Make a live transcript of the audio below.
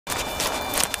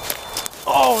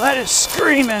Oh, that is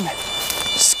screaming,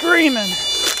 screaming.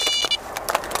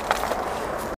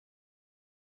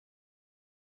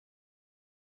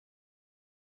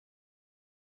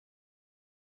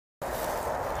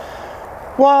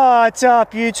 What's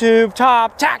up, YouTube?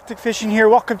 Top Tactic Fishing here.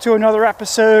 Welcome to another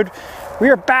episode. We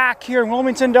are back here in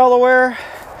Wilmington, Delaware,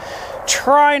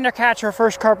 trying to catch our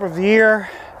first carp of the year.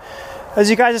 As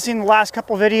you guys have seen in the last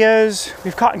couple of videos,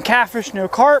 we've caught catfish, no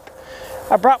carp.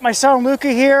 I brought my son Luca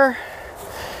here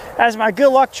as my good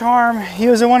luck charm. He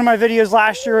was in one of my videos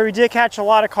last year where we did catch a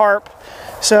lot of carp.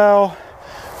 So,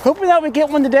 hoping that we get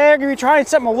one today. I'm gonna be trying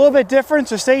something a little bit different,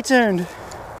 so stay tuned.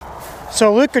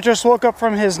 So Luca just woke up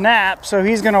from his nap, so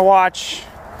he's gonna watch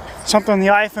something on the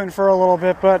iPhone for a little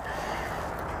bit.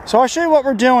 So I'll show you what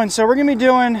we're doing. So we're gonna be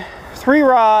doing 3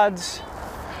 rods,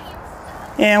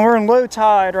 and we're in low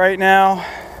tide right now.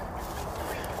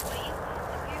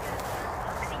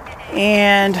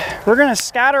 And we're gonna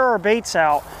scatter our baits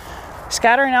out.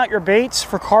 Scattering out your baits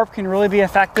for carp can really be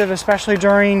effective, especially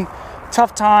during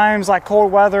tough times like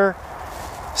cold weather.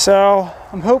 So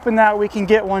I'm hoping that we can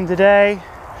get one today.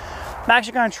 I'm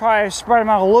actually going to try to spread them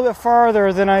out a little bit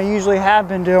farther than I usually have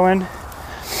been doing.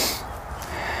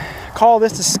 Call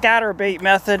this the scatter bait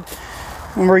method.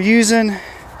 And we're using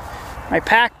my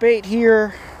pack bait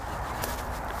here.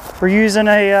 We're using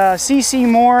a CC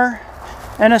Moore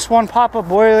NS1 pop-up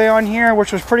boilie on here,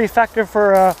 which was pretty effective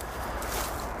for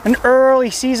an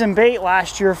early season bait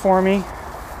last year for me.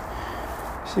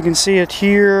 So you can see it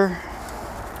here.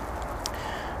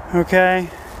 Okay.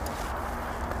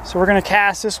 So we're going to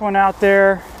cast this one out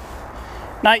there,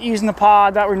 not using the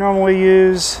pod that we normally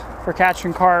use for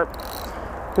catching carp,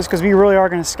 just because we really are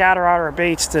going to scatter out our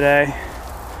baits today.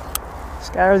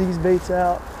 Scatter these baits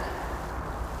out.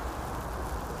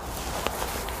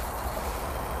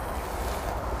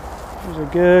 There's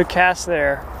a good cast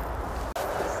there.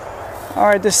 All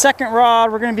right, the second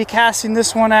rod, we're going to be casting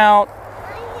this one out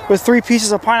with 3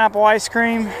 pieces of pineapple ice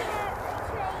cream.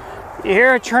 You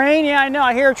hear a train? Yeah, I know,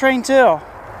 I hear a train too.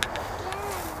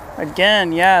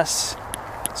 Again, yes.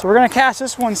 So we're going to cast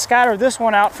this one, scatter this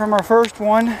one out from our first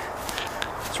one.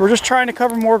 So we're just trying to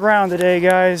cover more ground today,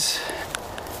 guys.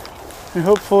 And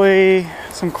hopefully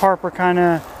some carp are kind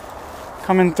of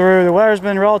coming through. The weather's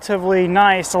been relatively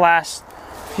nice the last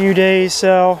few days,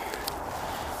 so.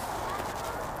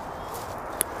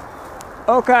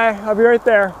 Okay, I'll be right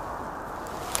there.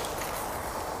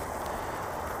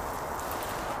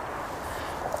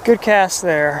 Good cast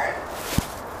there.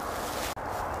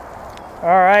 All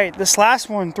right, this last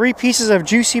one, 3 pieces of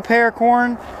juicy pear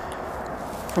corn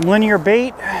from Linear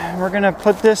Bait. We're gonna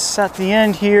put this at the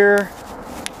end here.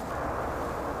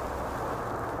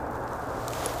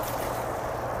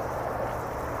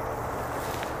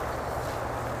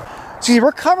 See,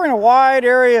 we're covering a wide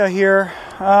area here.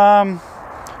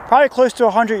 Probably close to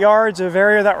 100 yards of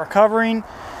area that we're covering.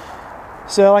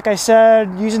 So like I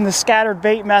said, using the scattered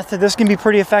bait method, this can be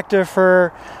pretty effective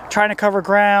for trying to cover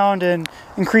ground and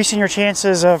increasing your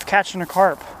chances of catching a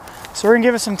carp. So we're gonna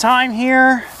give it some time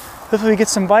here. Hopefully we get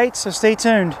some bites, so stay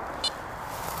tuned.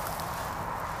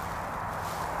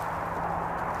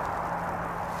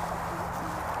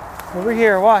 Over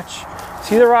here, watch.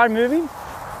 See the rod moving?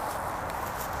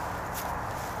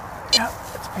 Yeah,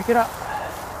 let's pick it up.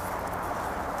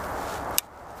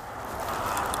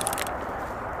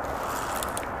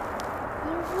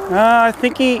 I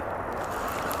think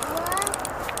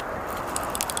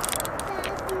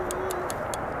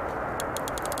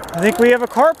we have a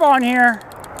carp on here.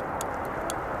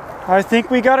 I think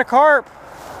we got a carp.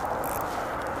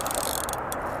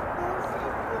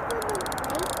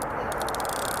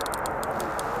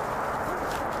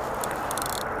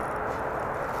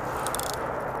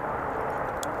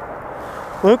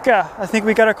 Luca, I think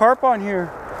we got a carp on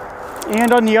here.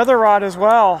 And on the other rod as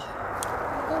well.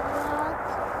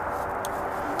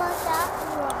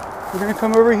 We're gonna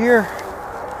come over here.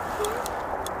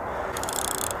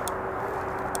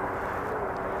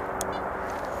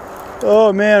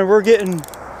 Oh man,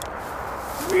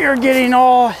 we are getting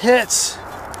all hits.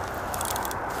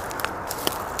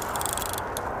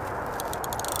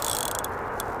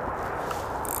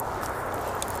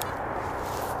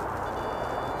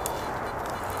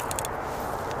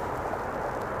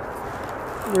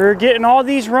 We're getting all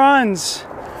these runs.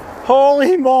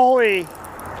 Holy moly.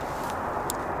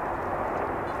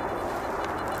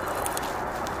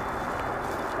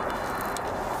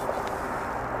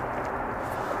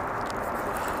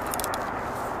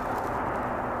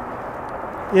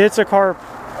 It's a carp.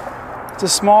 It's a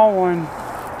small one.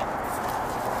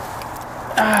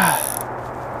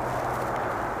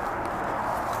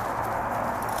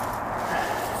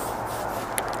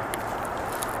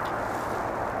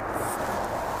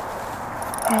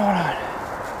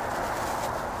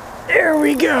 There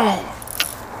we go.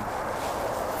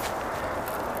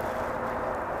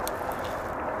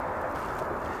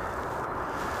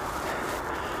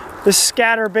 This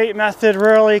scatter bait method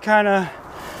really kind of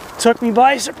took me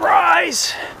by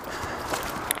surprise.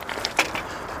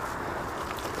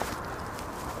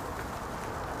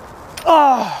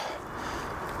 Oh,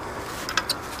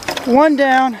 one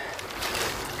down.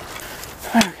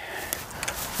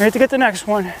 We have to get the next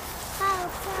one.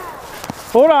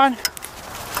 Hold on.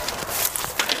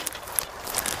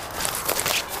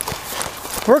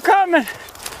 We're coming.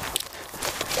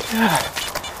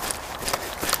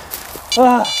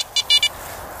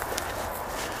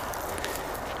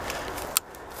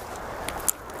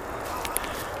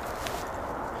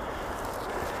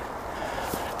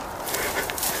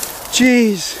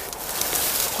 Jeez.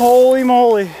 Holy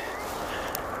moly.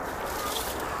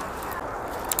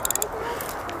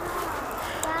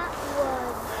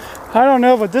 I don't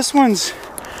know, but this one's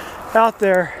out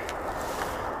there.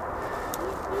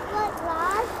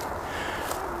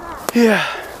 Yeah.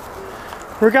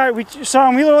 We saw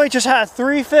him. We literally just had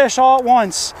 3 fish all at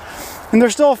once. And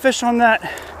there's still a fish on that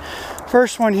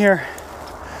first one here.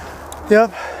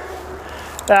 Yep.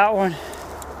 That one.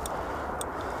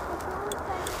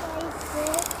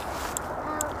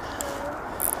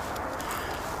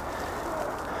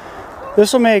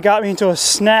 This one may have got me into a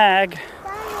snag.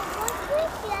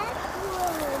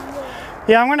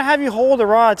 Yeah, I'm gonna have you hold the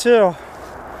rod too.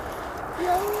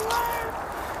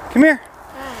 Come here.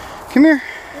 Come here.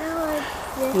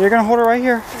 You're gonna hold it right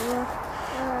here.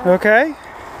 Okay.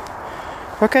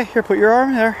 Okay, here, put your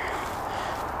arm there.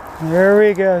 There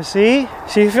we go. See?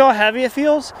 See, you feel how heavy it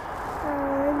feels?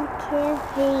 Can't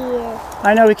see it.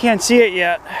 I know we can't see it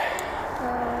yet.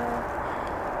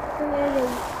 In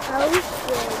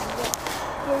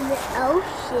the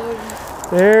ocean.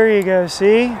 There you go.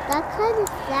 See? That's kind of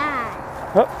sad.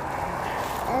 Oh.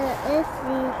 Let's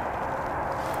see.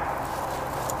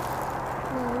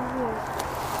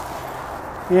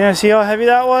 Yeah, see how heavy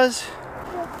that was?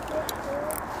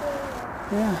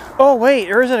 Yeah. Oh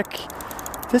wait, or is it a?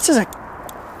 This is a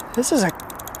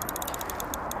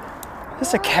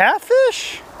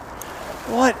catfish?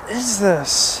 What is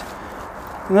this?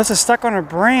 Unless it's stuck on a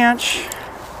branch.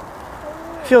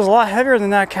 It feels a lot heavier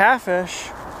than that catfish.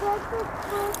 That's a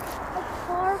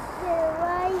carp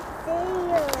right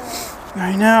there.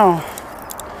 I know.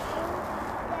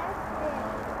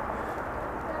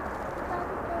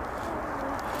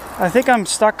 I think I'm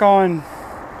stuck on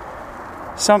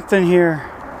something here.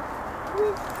 We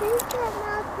think that's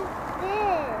not the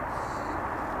fish.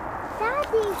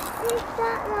 Daddy, think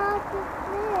that's not the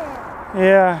fish.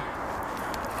 Yeah.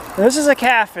 This is a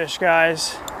catfish,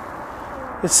 guys.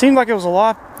 It seemed like it was a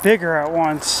lot bigger at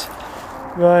once.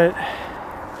 But,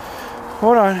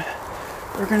 hold on.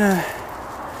 We're gonna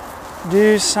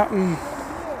do something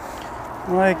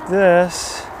like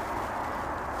this.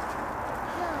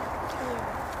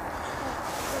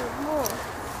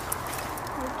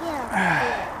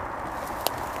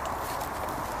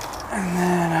 And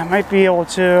then I might be able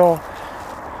to.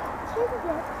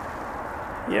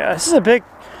 Yeah, this is a big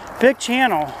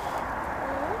channel.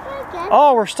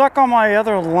 Oh, we're stuck on my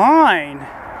other line.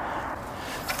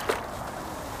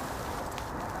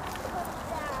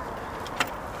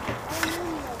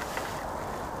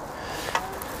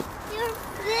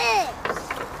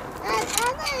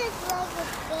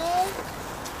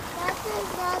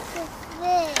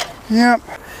 Yep.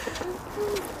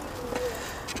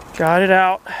 Got it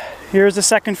out. Here's the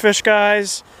second fish,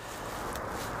 guys.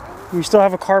 We still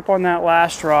have a carp on that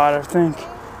last rod, I think.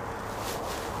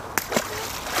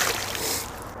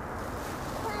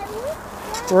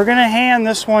 We're gonna hand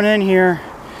this one in here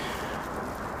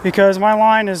because my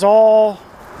line is all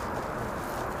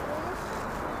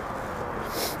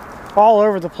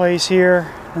over the place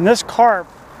here, and this carp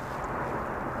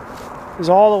is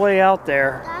all the way out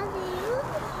there.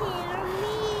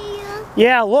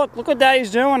 Yeah, look what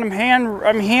Daddy's doing. I'm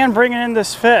hand bringing in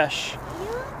this fish. You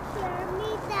hear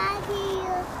me, Daddy?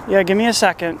 Yeah, give me a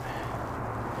second.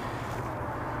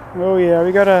 Oh yeah,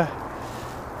 we gotta.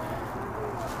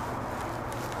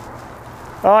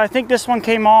 Oh, I think this one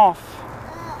came off.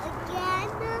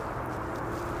 Again?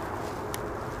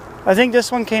 I think this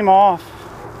one came off.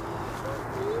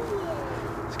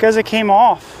 It's because it came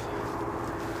off.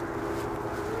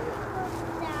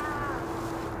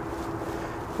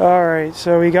 Alright,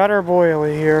 so we got our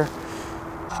boilie here.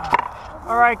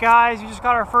 Alright guys, we just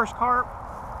got our first carp.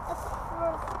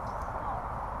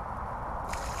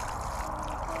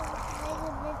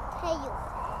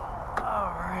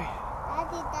 Alright.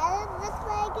 Daddy, that looks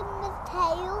like a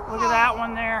tail. Look at that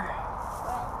one there.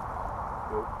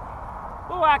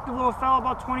 Little active little fellow,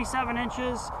 about 27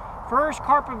 inches. First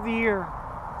carp of the year.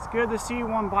 It's good to see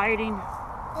one biting.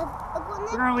 We're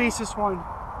gonna release this one.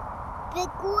 Big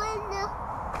one.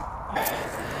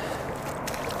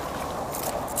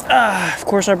 Of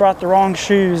course I brought the wrong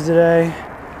shoes today.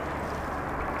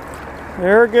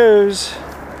 There it goes.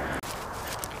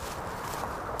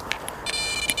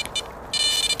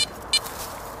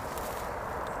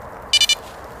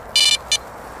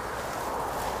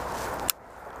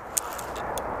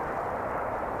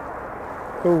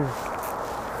 Ooh.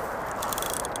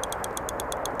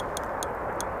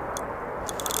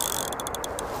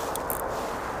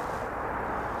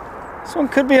 This one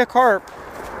could be a carp.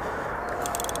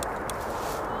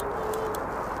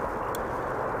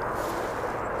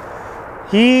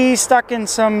 He's stuck in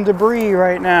some debris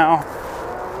right now.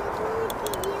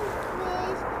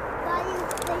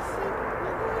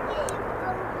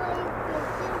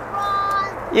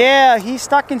 Yeah, he's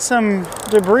stuck in some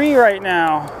debris right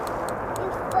now.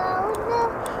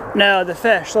 No, the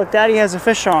fish. Look, Daddy has a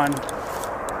fish on.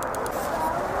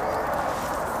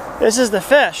 This is the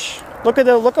fish. Look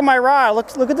at my rod.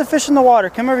 Look at the fish in the water.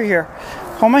 Come over here.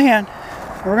 Hold my hand.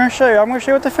 We're gonna show you. I'm gonna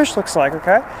show you what the fish looks like,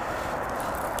 okay?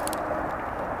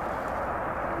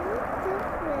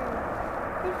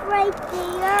 It's right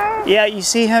there. Yeah, you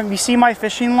see him. You see my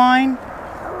fishing line?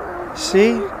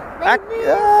 See?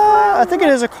 I think it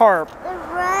is a carp.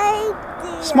 Right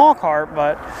there. Small carp,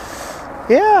 but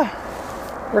yeah,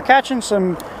 we're catching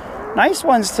some nice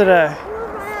ones today.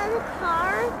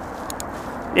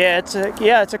 Yeah,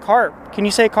 it's a carp. Can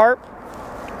you say carp?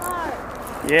 Carp.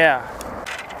 Yeah.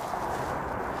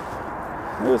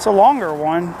 Ooh, it's a longer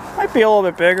one. Might be a little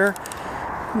bit bigger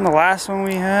than the last one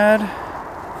we had.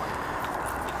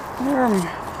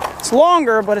 It's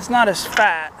longer, but it's not as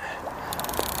fat.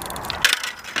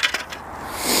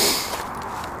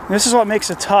 This is what makes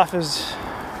it tough, is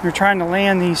you're trying to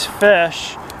land these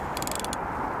fish.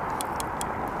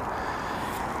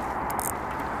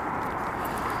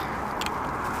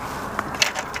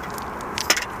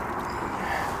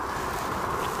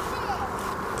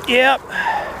 Yep.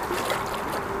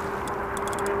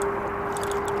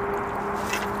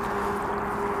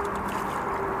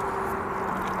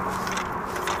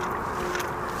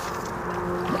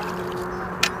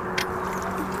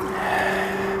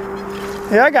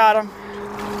 Yeah, I got him.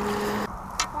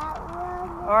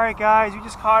 Alright guys, we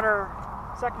just caught our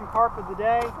second carp of the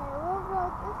day. What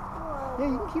about this one?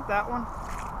 Yeah, you can keep that one.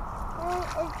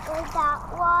 Is that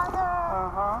water?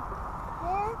 Uh-huh.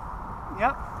 This?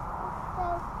 Yep.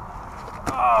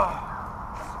 It's Oh,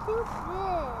 too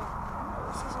big.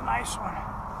 this is a nice one.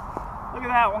 Look at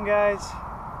that one, guys.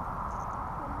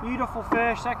 Beautiful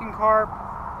fish, second carp.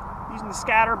 Using the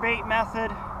scatter bait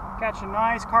method. Catch a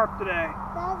nice carp today.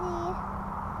 Daddy.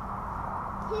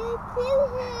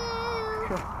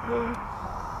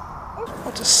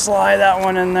 I'll just slide that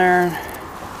one in there.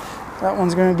 That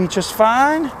one's going to be just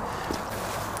fine.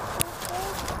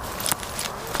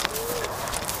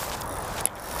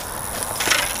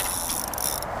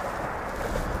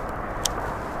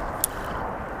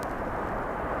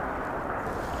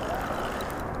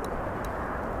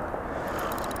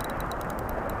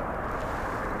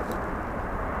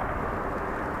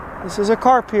 This is a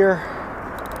carp here.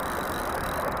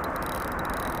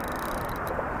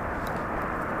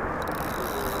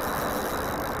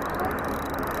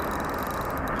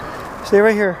 Stay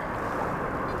right here.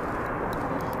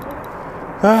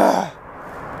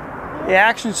 The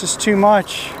action's just too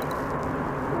much.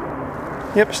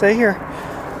 Yep, stay here.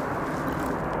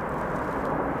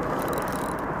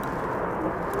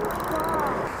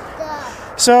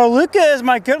 So Luca is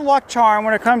my good luck charm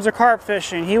when it comes to carp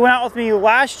fishing. He went out with me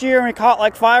last year and we caught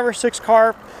like 5 or 6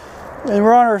 carp. And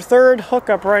we're on our 3rd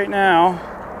hookup right now.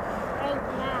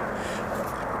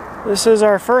 This is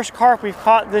our first carp we've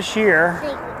caught this year.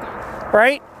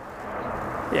 Right?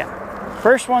 Yeah.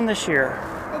 First one this year.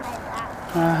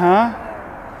 Uh-huh.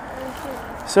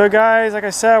 So guys, like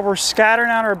I said, we're scattering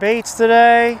out our baits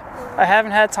today. I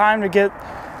haven't had time to get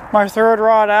my 3rd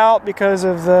rod out because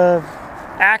of the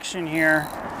action here.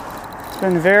 It's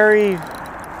been very,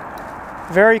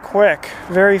 very quick,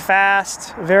 very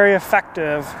fast, very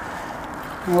effective.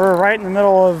 And we're right in the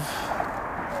middle of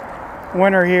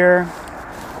winter here.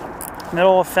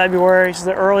 Middle of February. This is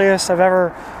the earliest I've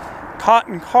ever caught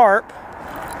in carp.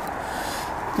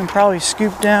 You can probably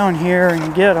scoop down here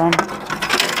and get them.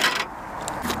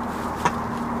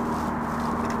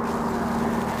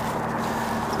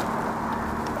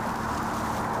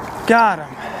 Got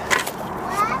him.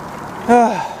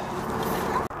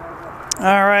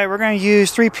 All right, we're going to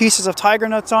use 3 pieces of tiger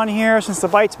nuts on here since the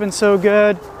bite's been so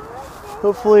good.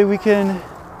 Hopefully we can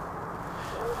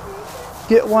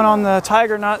get one on the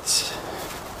tiger nuts.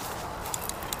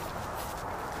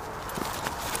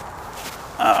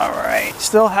 All right,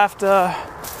 still have to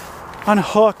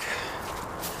unhook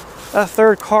that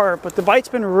third carp, but the bite's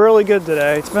been really good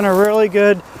today. It's been a really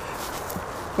good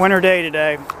winter day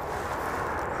today.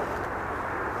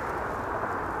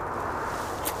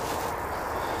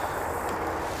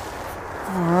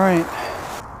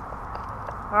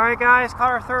 All right guys,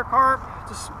 caught our third carp.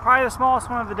 Just probably the smallest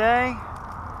one of the day.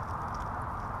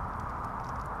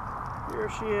 Here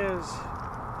she is.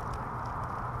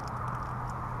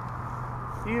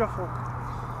 Beautiful.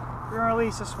 We're gonna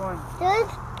release this one.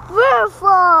 It's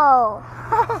beautiful.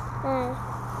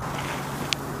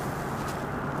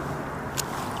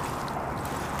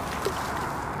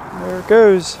 There it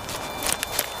goes.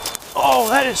 Oh,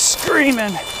 that is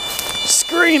screaming.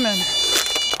 Screaming.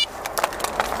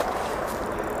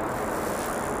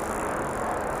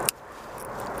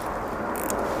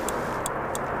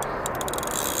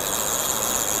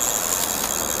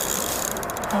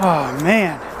 Oh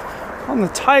man, on the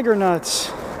tiger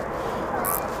nuts.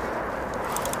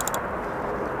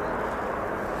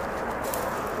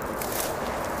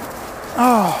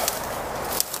 Oh,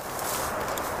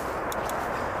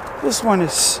 this one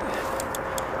is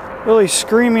really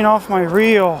screaming off my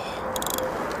reel.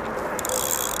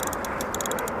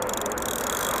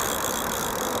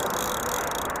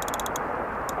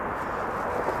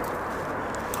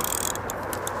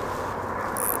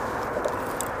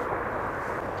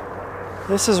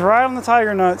 This is right on the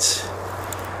tiger nuts.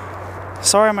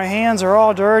 Sorry my hands are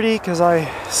all dirty because I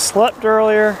slept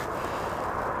earlier.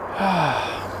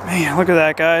 Man, look at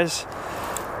that, guys.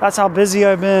 That's how busy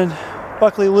I've been.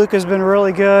 Luckily, Luke has been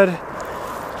really good.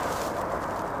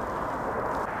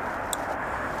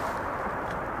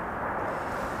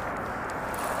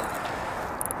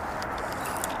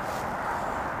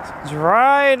 It's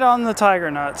right on the tiger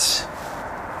nuts.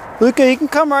 Luca, you can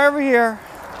come right over here.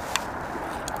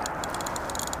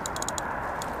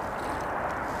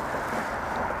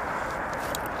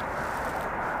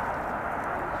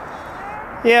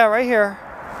 Yeah, right here.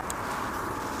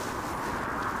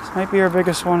 This might be our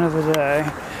biggest one of the day.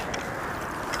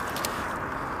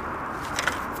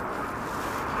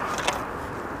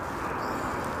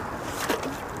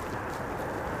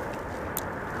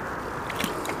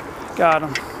 Got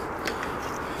him.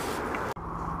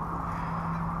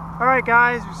 All right,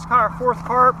 guys, we just caught our fourth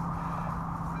carp,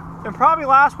 and probably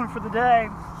last one for the day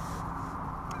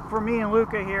for me and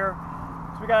Luca here.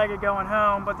 So we gotta get going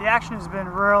home, but the action has been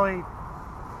really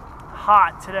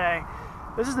hot today.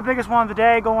 This is the biggest one of the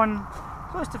day, going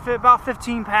close to fit about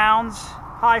 15 pounds,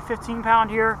 high 15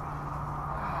 pound here.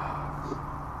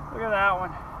 Look at that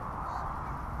one.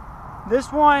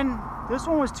 This one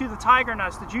was to the tiger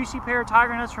nuts, the juicy pair of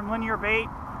tiger nuts from Linear Bait.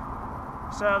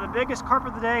 So the biggest carp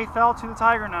of the day fell to the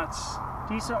tiger nuts.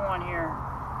 Decent one here.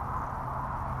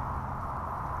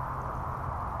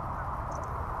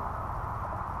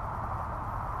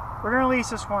 We're gonna release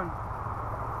this one.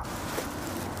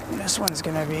 This one's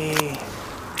gonna be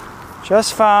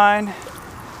just fine.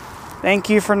 Thank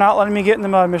you for not letting me get in the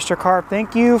mud, Mr. Carp.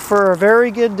 Thank you for a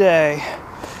very good day.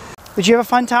 Did you have a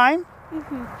fun time?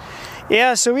 Mm-hmm.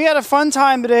 Yeah, so we had a fun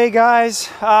time today, guys.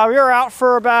 We were out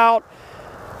for about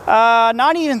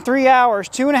not even 3 hours,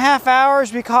 2.5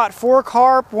 hours. We caught 4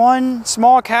 carp, 1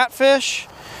 small catfish,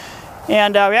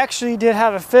 and we actually did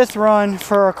have a 5th run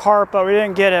for a carp, but we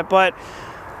didn't get it. But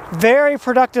very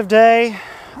productive day.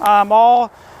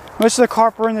 Most of the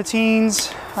carp were in the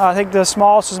teens. I think the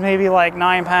smallest was maybe like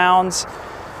 9 pounds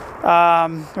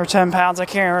or 10 pounds. I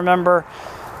can't remember.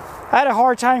 I had a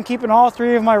hard time keeping all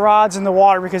 3 of my rods in the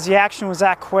water because the action was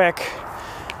that quick.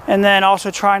 And then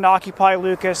also trying to occupy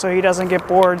Lucas so he doesn't get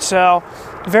bored. So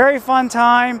very fun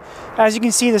time. As you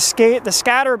can see, the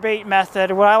scatter bait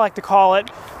method, what I like to call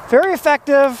it, very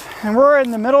effective. And we're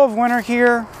in the middle of winter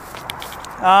here.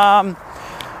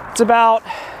 It's about,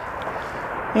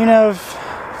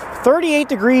 38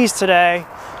 degrees today,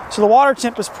 so the water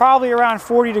temp is probably around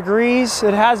 40 degrees.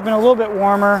 It has been a little bit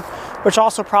warmer, which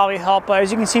also probably helped, but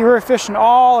as you can see, we're fishing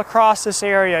all across this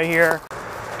area here.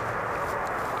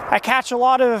 I catch a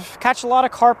lot of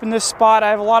carp in this spot. I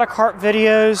have a lot of carp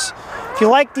videos. If you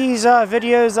like these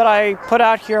videos that I put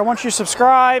out here, I want you to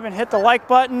subscribe and hit the like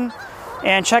button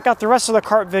and check out the rest of the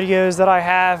carp videos that I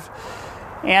have.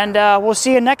 And we'll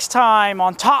see you next time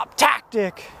on Top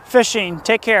Tactic Fishing.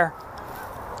 Take care.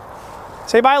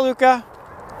 Say bye, Luca.